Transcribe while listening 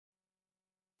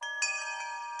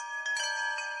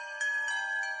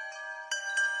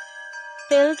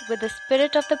filled with the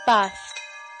spirit of the past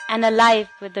and alive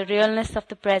with the realness of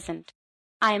the present.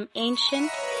 I am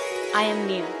ancient, I am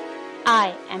new,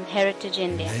 I am Heritage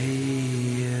India.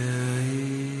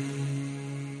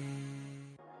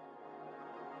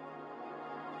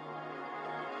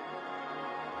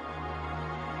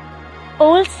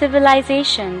 Old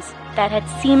civilizations that had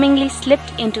seemingly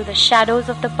slipped into the shadows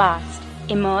of the past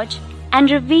emerge and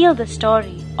reveal the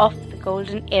story of the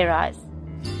golden eras,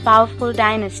 powerful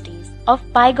dynasties of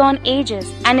bygone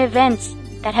ages and events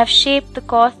that have shaped the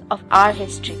course of our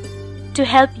history to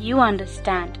help you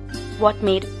understand what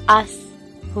made us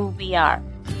who we are.